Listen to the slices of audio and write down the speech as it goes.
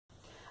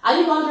Are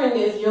you wondering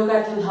if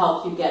yoga can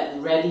help you get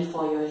ready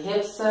for your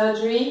hip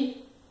surgery?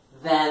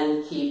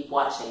 Then keep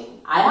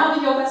watching. I have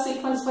a yoga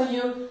sequence for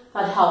you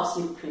that helps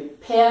you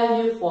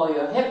prepare you for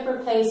your hip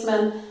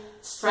replacement,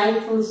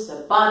 strengthens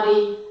the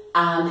body,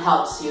 and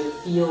helps you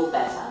feel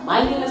better.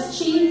 My name is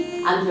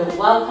Chi, and you're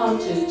welcome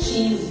to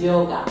Chi's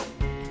Yoga.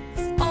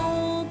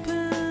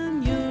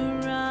 Open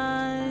your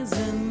eyes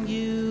and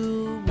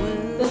you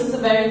will. This is a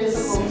very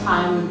difficult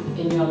time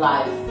in your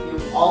life.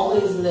 You've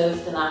always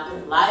lived an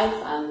active life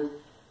and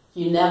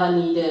you never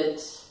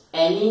needed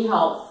any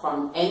help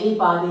from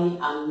anybody,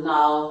 and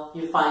now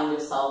you find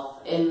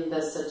yourself in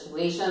this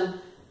situation,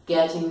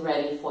 getting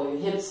ready for your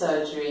hip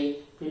surgery,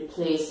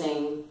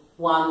 replacing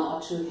one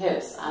or two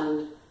hips,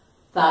 and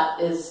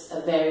that is a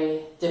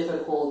very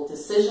difficult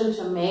decision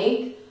to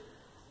make.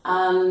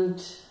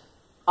 And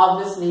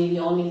obviously the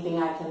only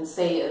thing I can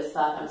say is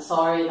that I'm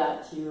sorry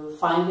that you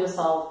find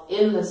yourself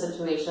in this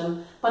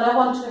situation, but I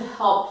want to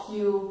help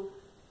you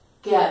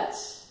get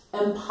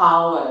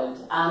empowered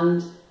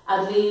and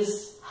at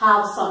least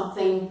have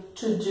something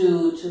to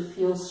do to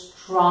feel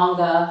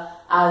stronger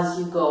as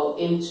you go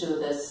into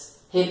this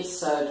hip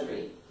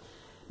surgery.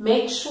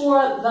 Make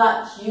sure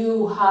that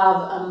you have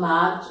a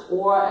mat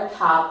or a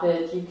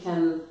carpet you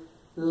can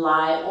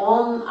lie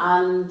on,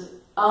 and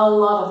a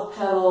lot of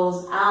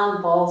pillows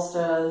and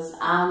bolsters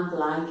and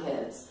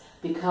blankets,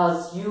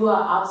 because you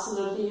are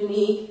absolutely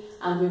unique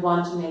and we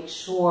want to make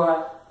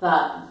sure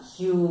that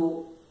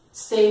you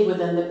stay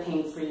within the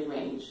pain-free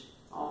range.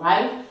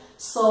 Alright?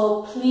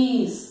 So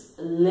please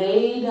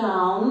lay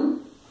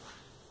down.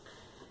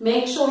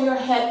 Make sure your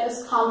head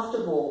is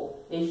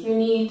comfortable. If you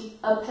need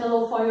a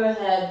pillow for your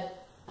head,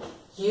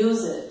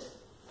 use it.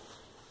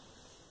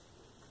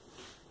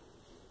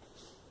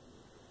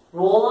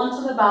 Roll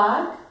onto the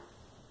back.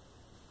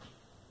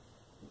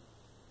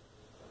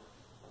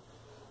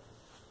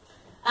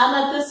 And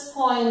at this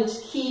point,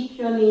 keep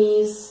your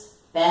knees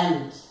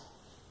bent.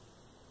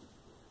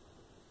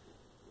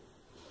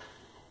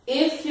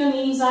 If your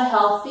knees are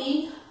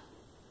healthy,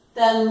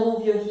 then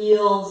move your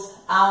heels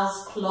as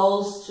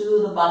close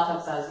to the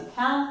buttocks as you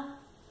can.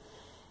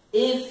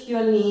 If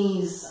your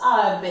knees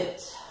are a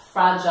bit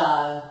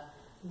fragile,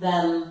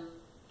 then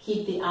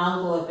keep the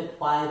angle a bit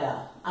wider.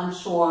 I'm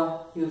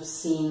sure you've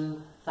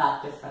seen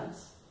that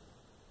difference.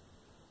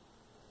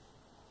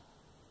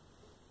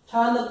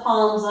 Turn the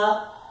palms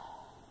up.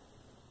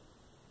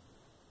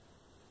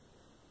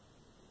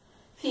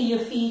 Feel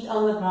your feet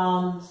on the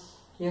ground,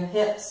 your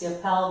hips, your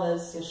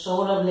pelvis, your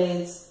shoulder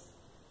blades,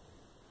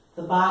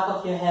 the back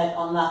of your head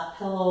on that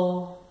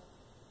pillow,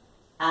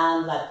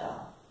 and let go.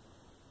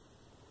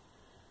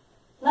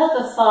 Let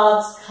the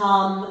thoughts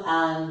come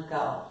and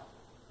go.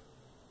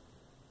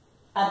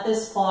 At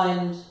this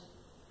point,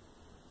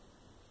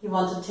 you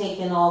want to take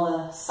in all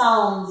the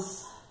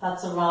sounds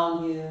that's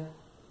around you.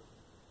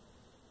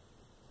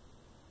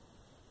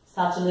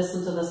 Start to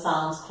listen to the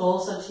sounds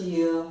closer to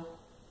you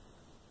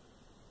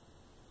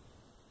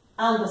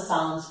and the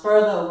sounds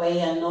further away,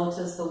 and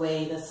notice the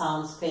way the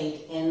sounds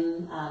fade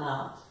in and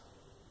out.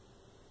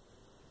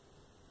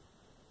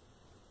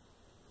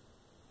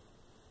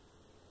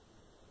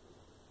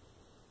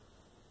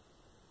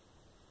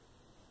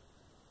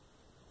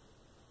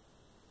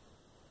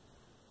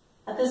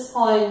 At this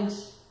point,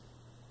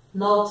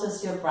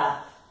 notice your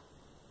breath.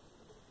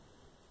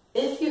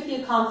 If you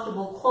feel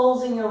comfortable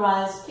closing your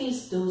eyes,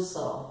 please do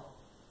so.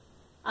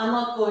 I'm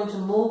not going to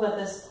move at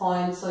this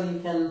point, so you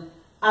can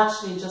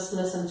actually just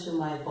listen to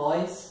my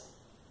voice.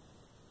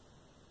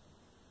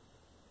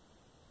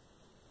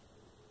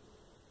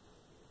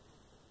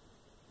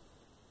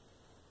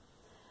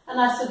 And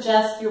I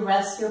suggest you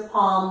rest your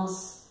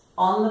palms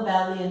on the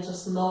belly and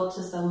just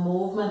notice the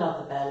movement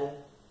of the belly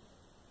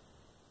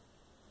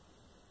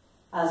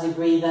as you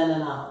breathe in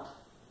and out.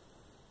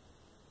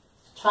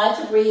 Try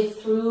to breathe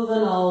through the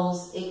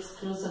nose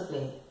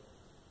exclusively.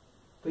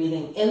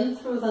 Breathing in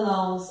through the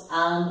nose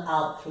and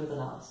out through the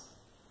nose.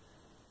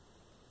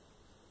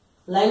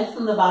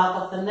 Lengthen the back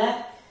of the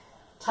neck,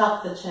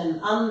 tuck the chin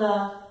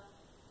under,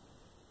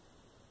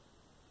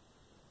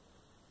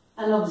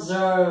 and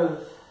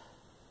observe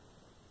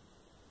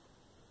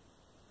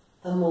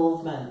the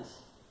movement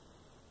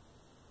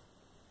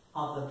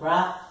of the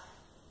breath,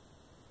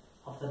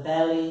 of the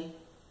belly,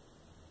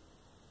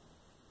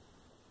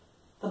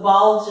 the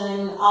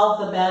bulging of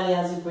the belly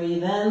as you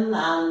breathe in,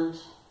 and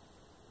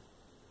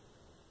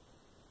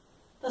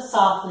the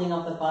softening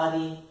of the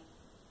body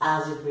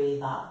as you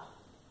breathe out.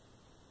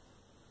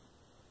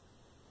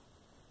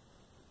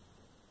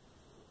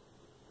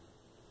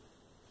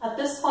 At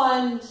this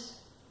point,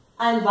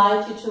 I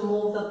invite you to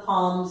move the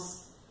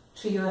palms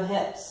to your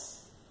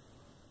hips.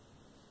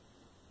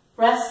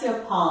 Rest your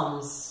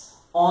palms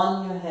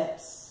on your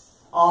hips,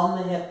 on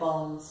the hip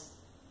bones.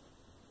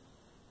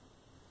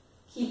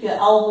 Keep your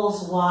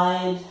elbows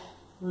wide,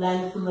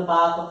 lengthen the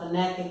back of the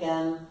neck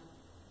again.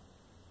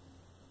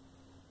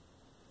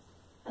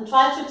 And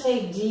try to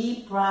take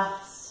deep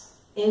breaths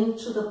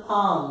into the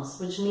palms,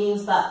 which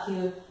means that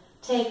you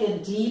take a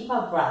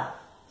deeper breath.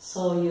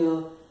 So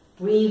you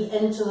breathe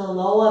into the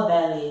lower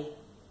belly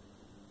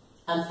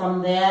And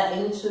from there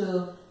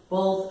into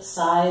both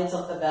sides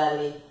of the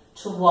belly,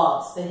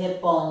 towards the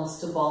hip bones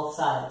to both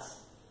sides.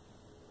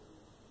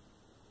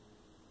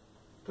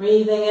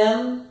 Breathing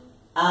in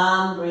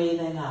and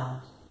breathing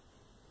out.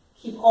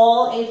 Keep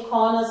all 8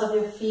 corners of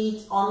your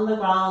feet on the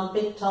ground,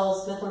 big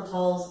toes, little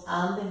toes,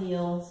 and the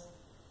heels.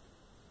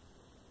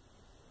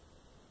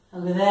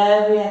 And with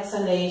every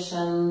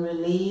exhalation,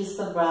 release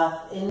the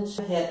breath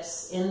into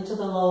hips, into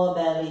the lower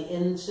belly,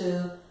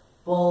 into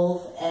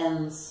both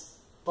ends,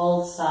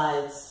 both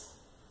sides,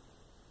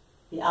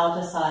 the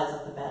outer sides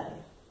of the belly.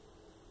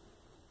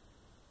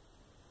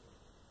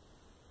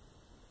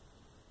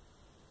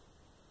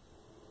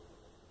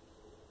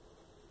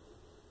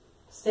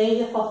 Stay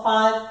here for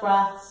 5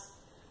 breaths.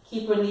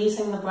 Keep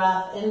releasing the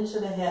breath into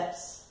the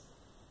hips.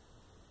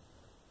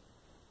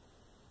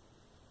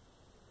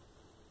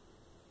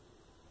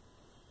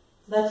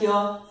 Let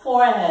your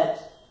forehead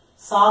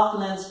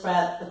soften and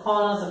spread. The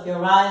corners of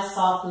your eyes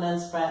soften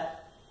and spread.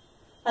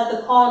 Let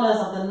the corners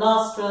of the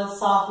nostrils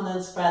soften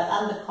and spread,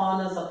 and the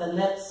corners of the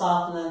lips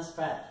soften and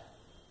spread.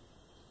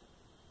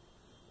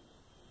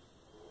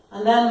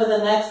 And then with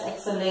the next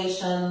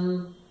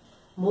exhalation,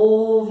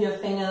 move your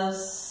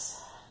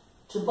fingers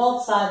to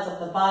both sides of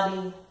the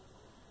body,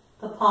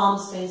 the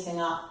palms facing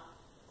up.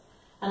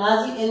 And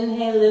as you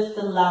inhale, lift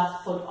the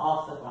left foot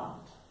off the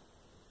ground.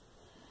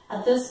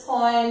 At this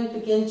point,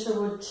 begin to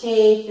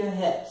rotate your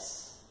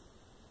hips.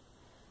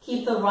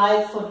 Keep the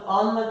right foot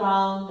on the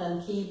ground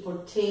and keep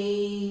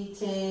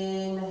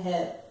rotating the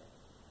hip.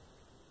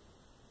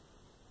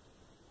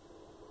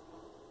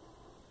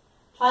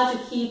 Try to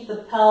keep the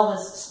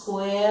pelvis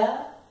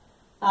square.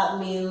 That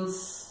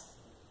means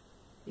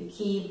you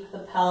keep the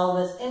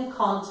pelvis in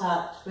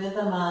contact with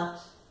the mat.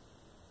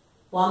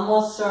 One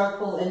more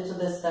circle into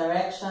this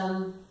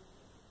direction,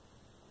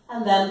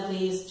 and then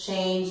please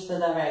change the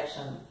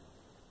direction.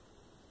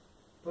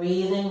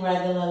 Breathing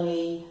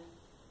regularly,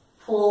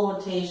 full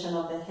rotation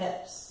of the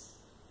hips,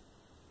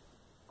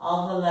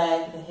 of the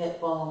leg, the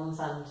hip bones,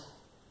 and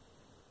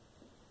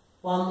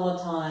one more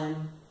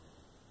time.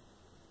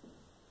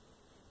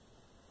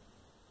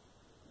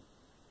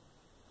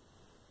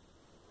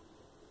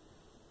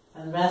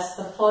 And rest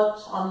the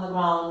foot on the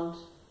ground.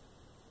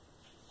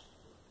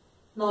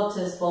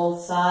 Notice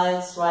both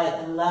sides, right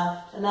and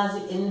left, and as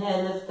you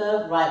inhale, lift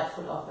the right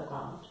foot off the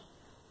ground.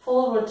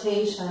 Full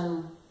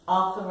rotation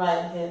of the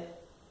right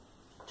hip,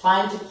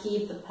 trying to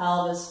keep the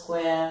pelvis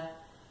square.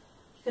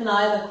 You can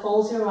either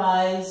close your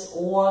eyes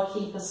or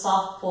keep a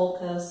soft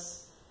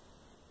focus,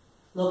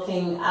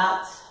 looking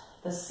at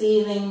the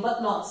ceiling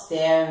but not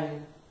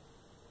staring.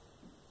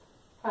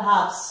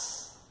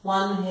 Perhaps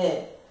one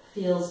hip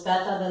feels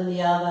better than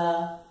the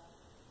other.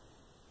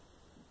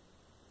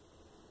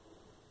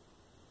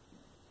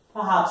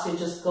 Perhaps you're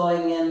just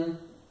going in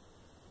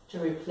to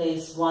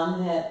replace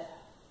one hip.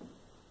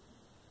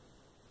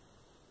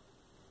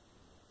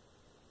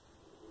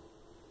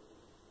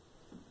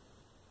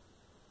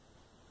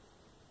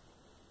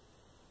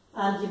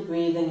 And keep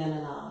breathing in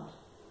and out.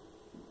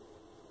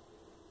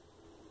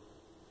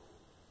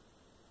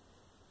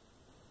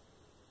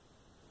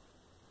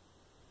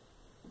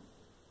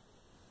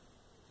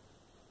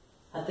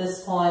 At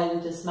this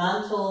point,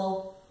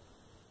 dismantle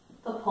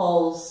the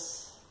pose.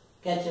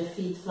 Get your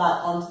feet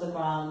flat onto the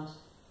ground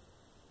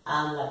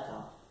and let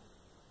go.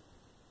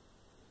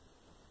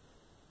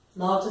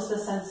 Notice the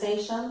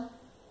sensation.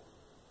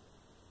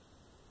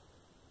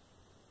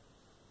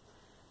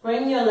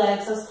 Bring your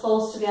legs as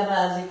close together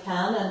as you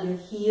can and your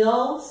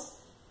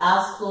heels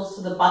as close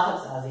to the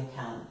buttocks as you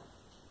can.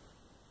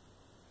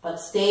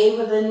 But stay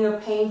within your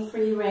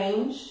pain-free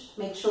range.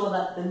 Make sure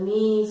that the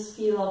knees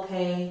feel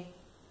okay,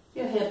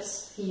 your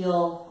hips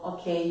feel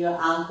okay, your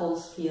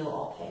ankles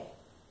feel okay.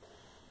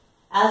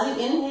 As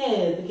you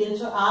inhale, begin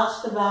to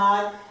arch the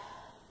back,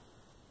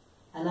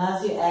 and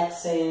as you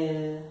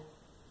exhale,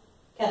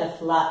 get a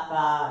flat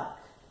back.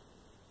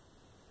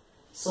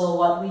 So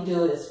what we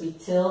do is we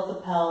tilt the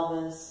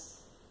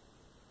pelvis,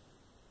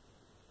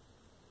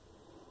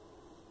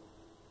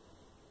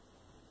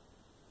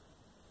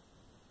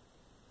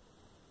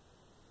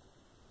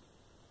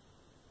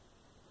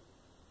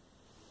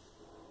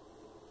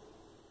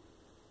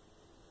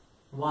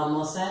 one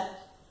more set,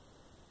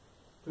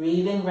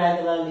 breathing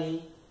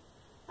regularly.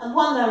 And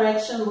one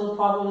direction will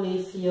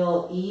probably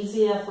feel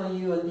easier for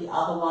you and the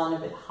other one a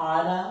bit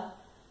harder.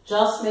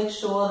 Just make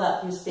sure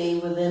that you stay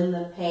within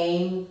the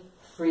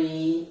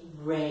pain-free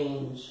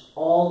range.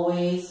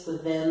 Always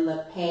within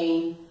the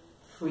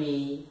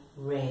pain-free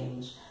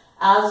range.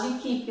 As you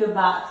keep your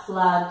back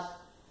flat,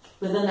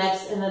 with the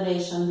next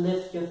inhalation,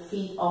 lift your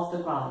feet off the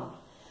ground.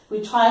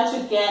 We try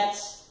to get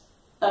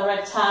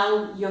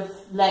your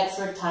legs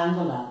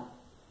rectangular.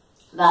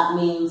 That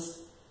means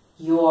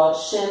your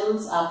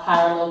shins are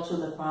parallel to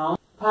the ground.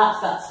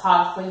 Perhaps that's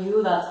hard for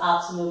you, that's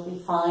absolutely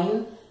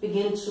fine.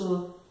 Begin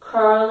to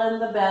curl in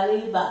the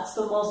belly, that's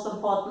the most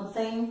important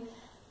thing.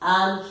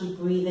 And keep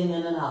breathing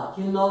in and out.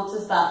 You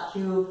notice that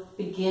you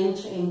begin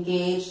to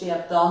engage the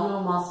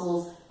abdominal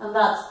muscles And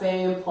that's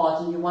very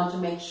important. You want to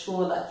make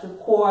sure that your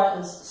core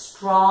is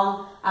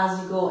strong as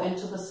you go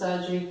into the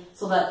surgery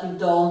so that you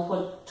don't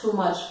put too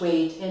much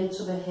weight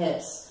into the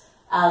hips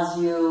as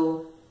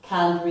you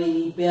can't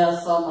really bear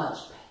so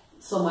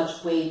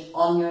much weight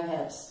on your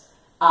hips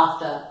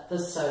after the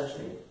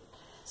surgery.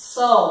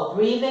 So,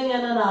 breathing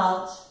in and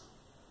out.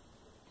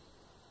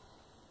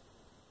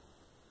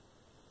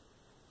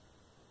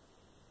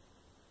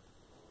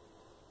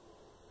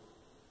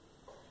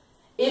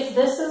 If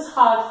this is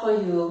hard for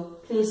you,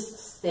 please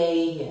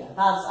stay here.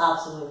 That's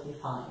absolutely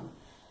fine.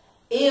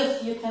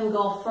 If you can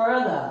go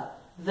further,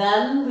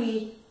 then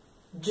we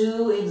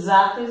do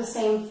exactly the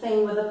same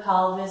thing with the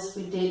pelvis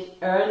we did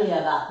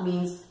earlier. That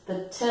means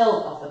the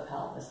tilt of the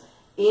pelvis.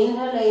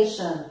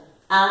 Inhalation,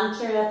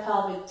 anterior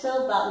pelvic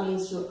tilt. That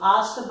means you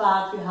arch the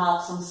back, you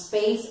have some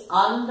space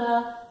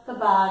under the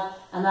back,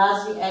 and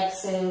as you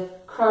exhale,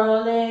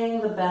 curling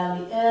the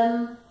belly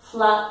in,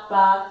 flat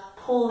back,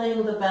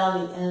 pulling the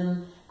belly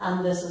in.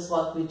 And this is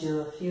what we do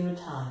a few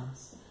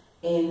times.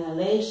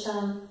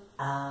 Inhalation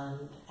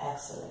and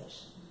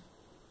exhalation.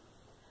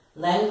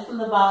 Lengthen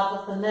the back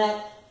of the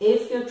neck.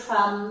 If you're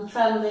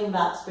trembling,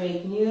 that's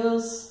great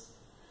news.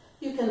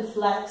 You can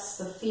flex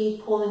the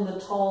feet, pulling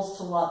the toes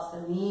towards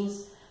the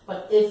knees.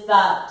 But if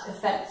that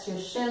affects your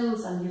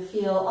shins and you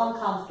feel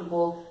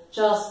uncomfortable,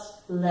 just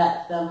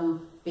let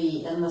them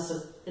be in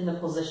the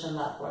position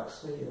that works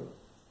for you.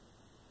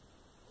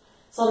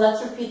 So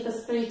let's repeat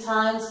this 3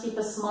 times. Keep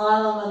a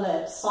smile on the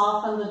lips,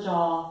 soften the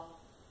jaw.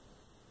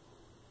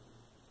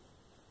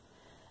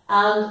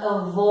 And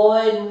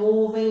avoid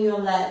moving your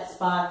legs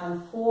back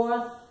and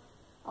forth.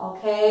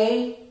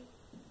 Okay?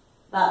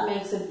 That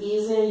makes it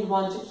easier. You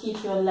want to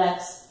keep your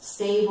legs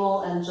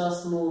stable and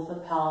just move the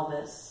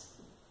pelvis.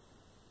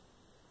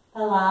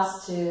 The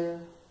last 2.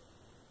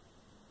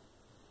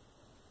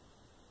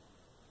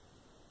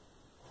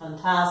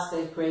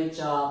 Fantastic, great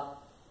job.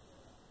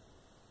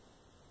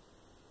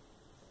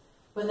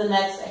 With the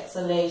next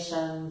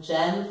exhalation,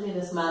 gently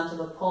dismantle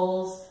the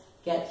poles,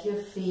 get your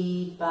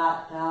feet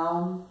back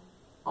down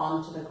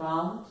onto the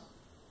ground.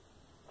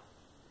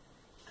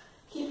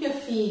 Keep your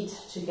feet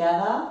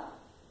together.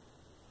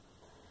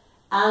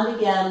 And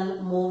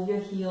again, move your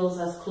heels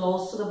as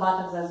close to the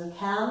buttocks as you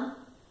can.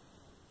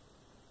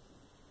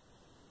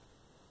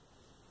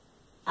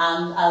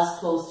 And as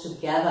close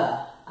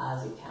together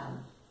as you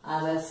can.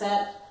 As I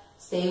said,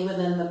 stay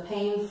within the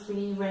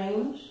pain-free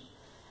range.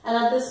 And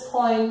at this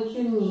point,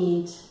 you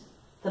need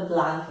the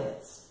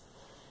blankets.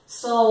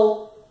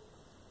 So,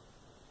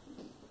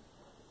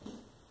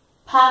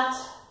 pat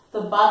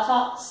the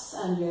buttocks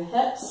and your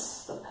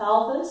hips, the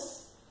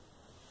pelvis,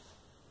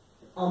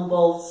 on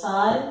both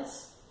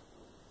sides.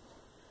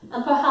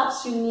 And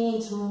perhaps you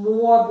need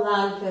more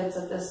blankets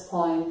at this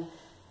point.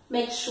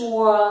 Make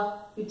sure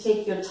you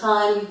take your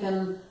time. You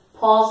can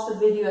pause the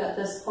video at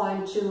this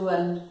point too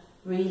and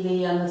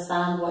really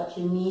understand what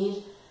you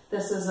need.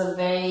 This is a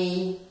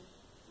very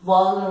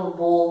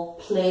vulnerable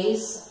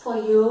place for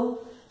you,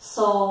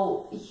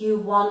 so you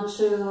want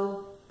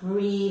to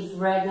breathe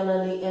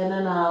regularly in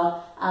and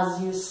out as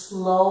you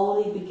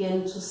slowly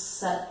begin to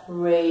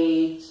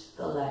separate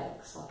the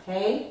legs,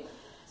 okay?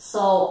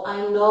 So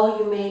I know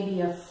you may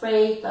be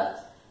afraid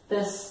that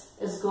this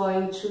is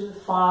going too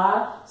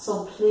far,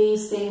 so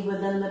please stay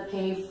within the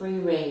pain-free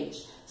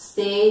range.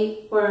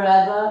 Stay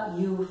wherever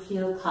you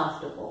feel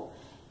comfortable.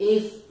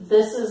 If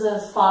this is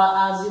as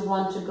far as you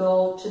want to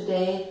go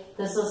today,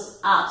 this is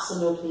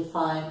absolutely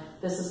fine.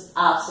 This is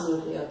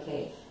absolutely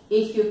okay.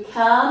 If you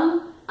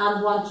can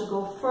and want to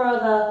go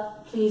further,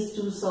 please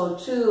do so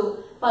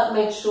too. But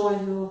make sure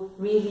you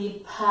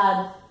really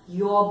pad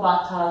your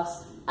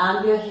buttocks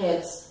and your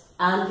hips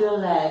and your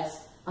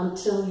legs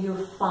until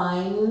you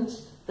find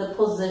the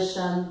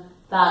position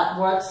that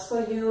works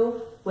for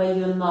you, where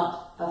you're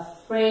not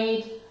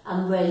afraid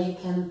and where you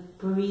can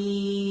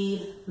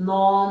breathe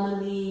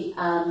normally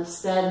and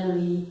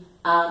steadily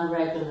and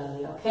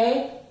regularly,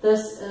 okay?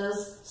 This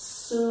is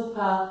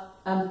super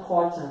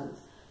important.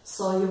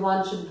 So you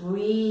want to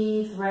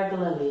breathe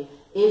regularly.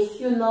 If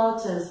you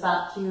notice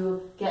that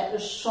you get a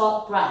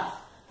short breath,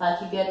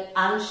 that you get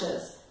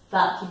anxious,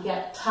 that you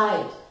get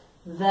tight,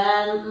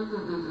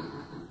 then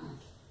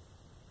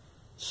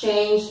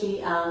change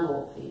the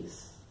angle,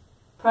 please.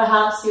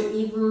 Perhaps you're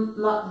even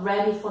not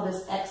ready for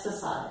this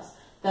exercise.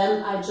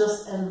 Then I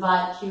just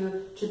invite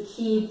you to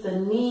keep the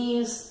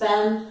knees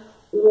bent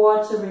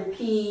or to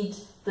repeat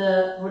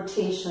the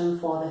rotation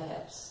for the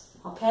hips,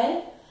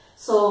 okay?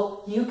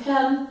 So you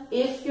can,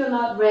 if you're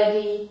not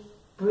ready,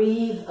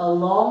 breathe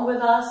along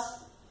with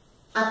us.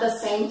 At the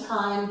same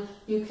time,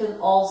 you can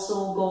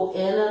also go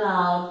in and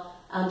out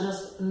and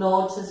just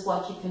notice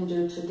what you can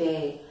do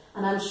today.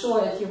 And I'm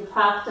sure if you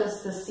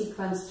practice the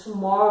sequence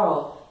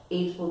tomorrow,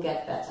 it will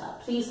get better.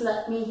 Please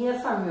let me hear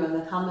from you in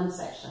the comment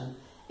section.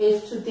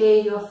 If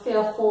today you're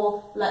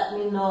fearful, let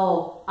me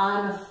know.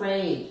 I'm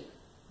afraid.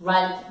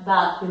 Write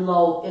that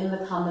below in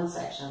the comment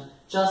section.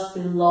 Just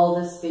below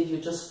this video,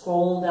 just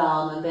scroll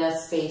down and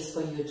there's space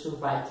for you to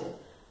write it.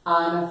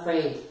 I'm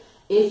afraid.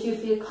 If you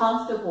feel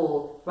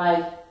comfortable,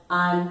 write,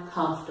 I'm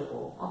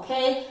comfortable,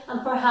 okay?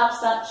 And perhaps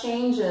that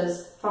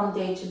changes from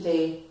day to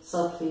day,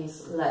 so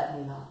please let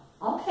me know.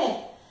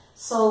 Okay,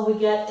 so we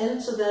get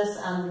into this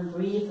and we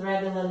breathe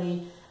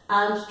regularly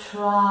and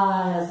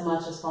try as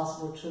much as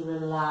possible to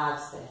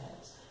relax the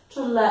hips,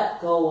 to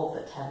let go of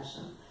the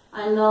tension.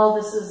 I know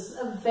this is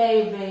a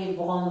very, very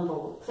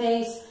vulnerable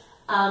place,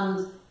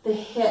 and the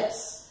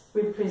hips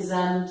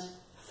represent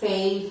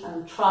faith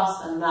and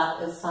trust, and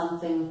that is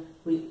something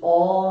we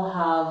all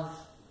have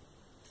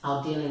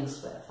our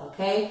dealings with,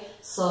 okay?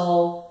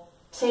 So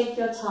take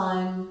your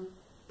time,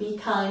 be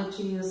kind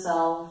to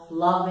yourself,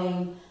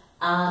 loving,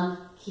 and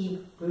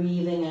keep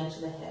breathing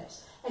into the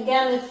hips.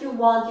 Again, if you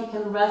want, you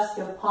can rest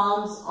your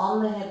palms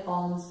on the hip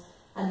bones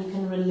and you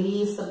can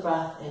release the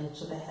breath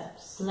into the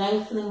hips,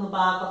 lengthening the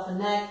back of the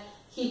neck,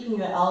 keeping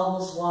your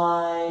elbows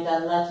wide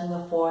and letting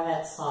the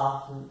forehead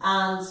soften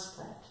and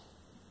spread.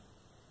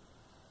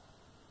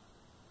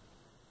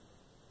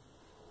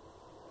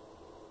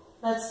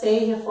 Let's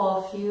stay here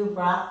for a few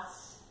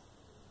breaths.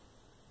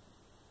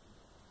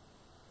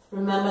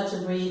 Remember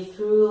to breathe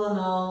through the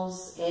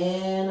nose,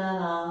 in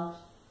and out.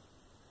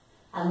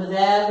 And with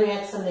every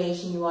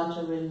exhalation, you want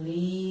to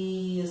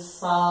release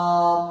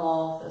some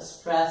of the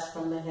stress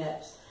from the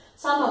hips,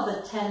 some of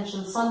the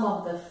tension, some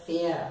of the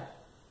fear.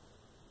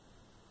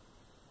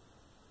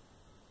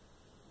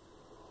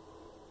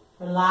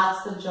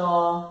 Relax the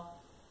jaw.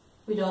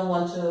 We don't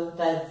want to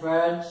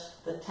divert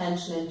the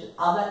tension into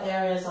other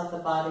areas of the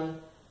body.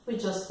 We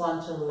just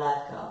want to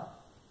let go.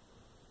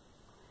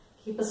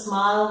 Keep a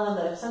smile on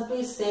the lips and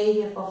please stay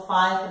here for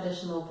 5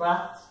 additional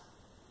breaths.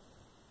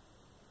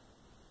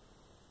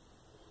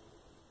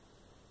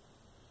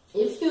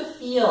 If you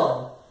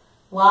feel,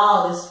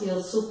 wow, this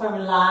feels super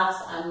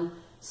relaxed, I'm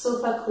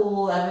super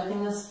cool,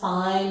 everything is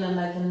fine and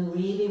I can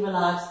really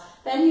relax,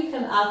 then you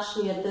can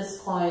actually at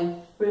this point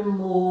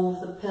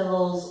remove the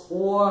pillows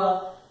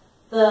or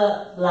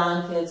the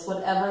blankets,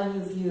 whatever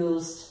you've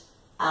used,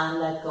 and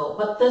let go.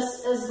 But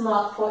this is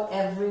not for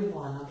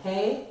everyone,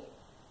 okay?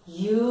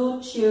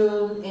 You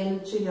tune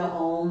into your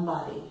own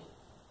body.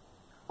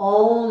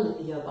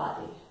 Own your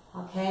body,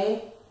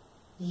 okay?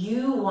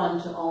 You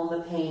want to own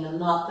the pain and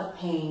not the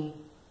pain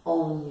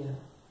own you,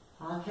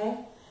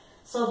 okay?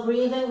 So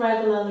breathing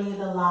regularly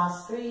the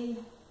last 3.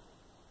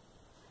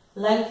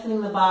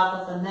 Lengthening the back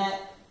of the neck.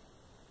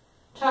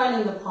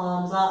 Turning the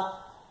palms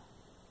up.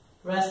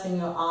 Resting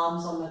your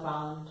arms on the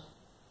ground.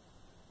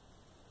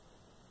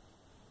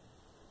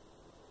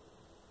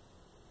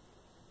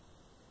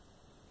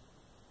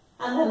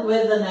 And then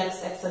with the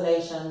next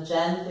exhalation,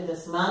 gently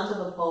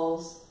dismantle the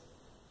pose.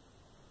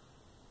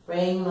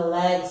 Bring the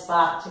legs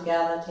back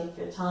together, take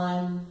your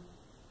time.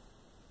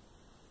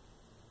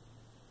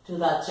 Do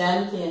that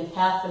gently and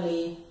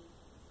carefully.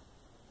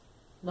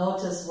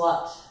 Notice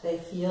what they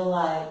feel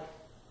like.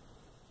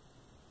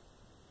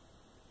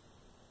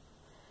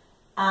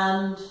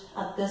 And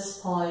at this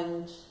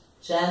point,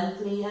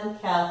 gently and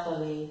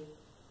carefully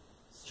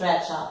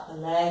stretch out the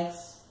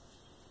legs.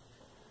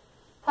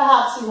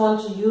 Perhaps you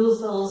want to use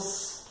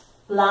those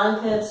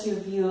blankets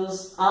you've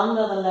used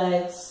under the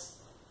legs.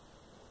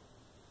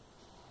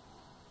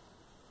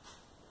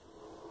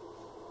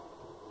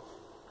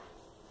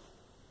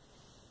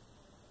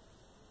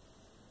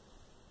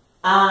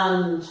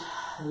 And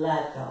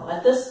let go.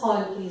 At this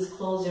point, please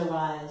close your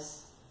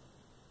eyes.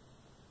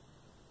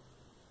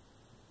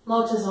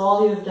 Notice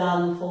all you've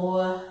done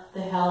for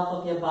the health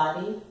of your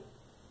body.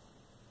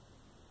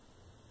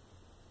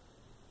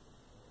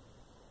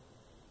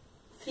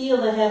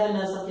 Feel the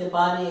heaviness of your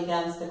body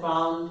against the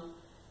ground,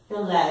 your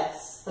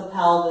legs, the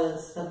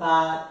pelvis, the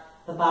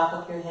back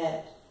of your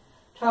head.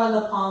 Turn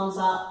the palms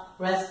up,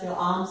 rest your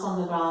arms on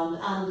the ground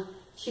and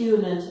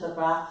tune into the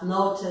breath.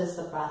 Notice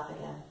the breath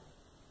again.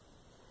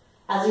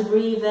 As you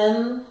breathe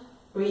in,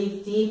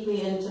 breathe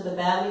deeply into the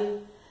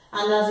belly.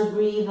 And as you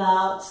breathe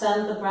out,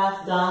 send the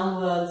breath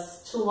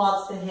downwards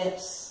towards the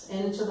hips,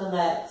 into the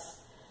legs,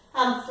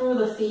 and through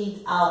the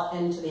feet out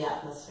into the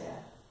atmosphere.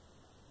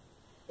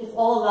 If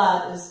all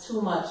that is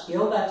too much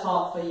yoga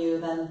talk for you,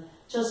 then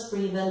just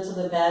breathe into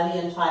the belly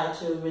and try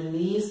to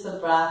release the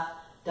breath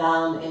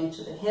down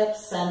into the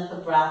hips, send the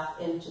breath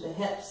into the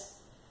hips.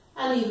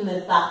 And even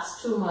if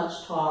that's too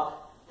much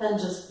talk, then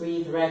just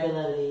breathe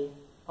regularly,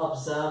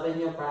 observing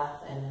your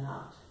breath in and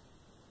out.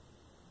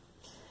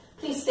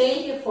 Please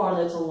stay here for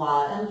a little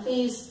while and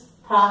please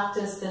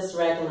practice this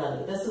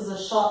regularly. This is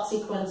a short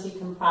sequence you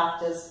can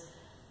practice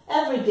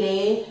every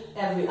day,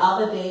 every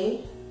other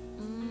day.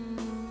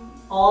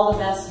 All the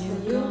best for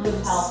you,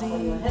 good health for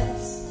your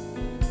hips.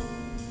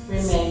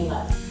 Remain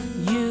blessed.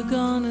 You're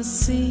gonna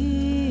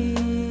see.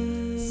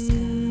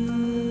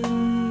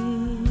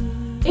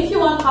 If you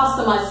want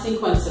customized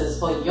sequences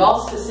for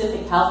your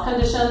specific health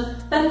condition,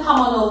 then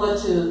come on over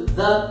to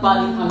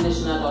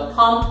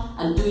thebodyconditioner.com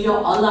and do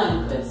your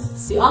online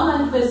quiz. The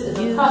online quiz is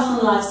a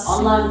personalized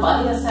online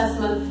body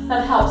assessment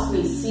that helps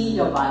me see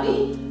your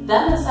body,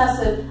 then assess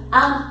it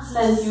and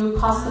send you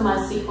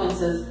customized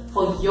sequences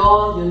for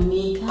your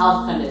unique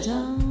health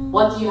condition.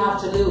 What do you have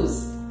to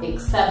lose?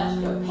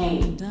 Accept your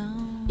pain.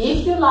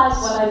 If you like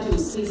what I do,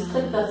 please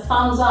click the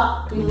thumbs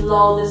up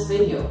below this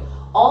video.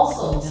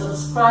 Also,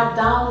 subscribe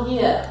down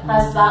here,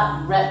 press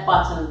that red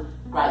button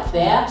right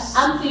there,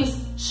 and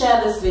please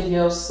share this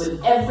video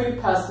with every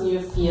person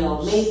you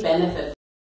feel may benefit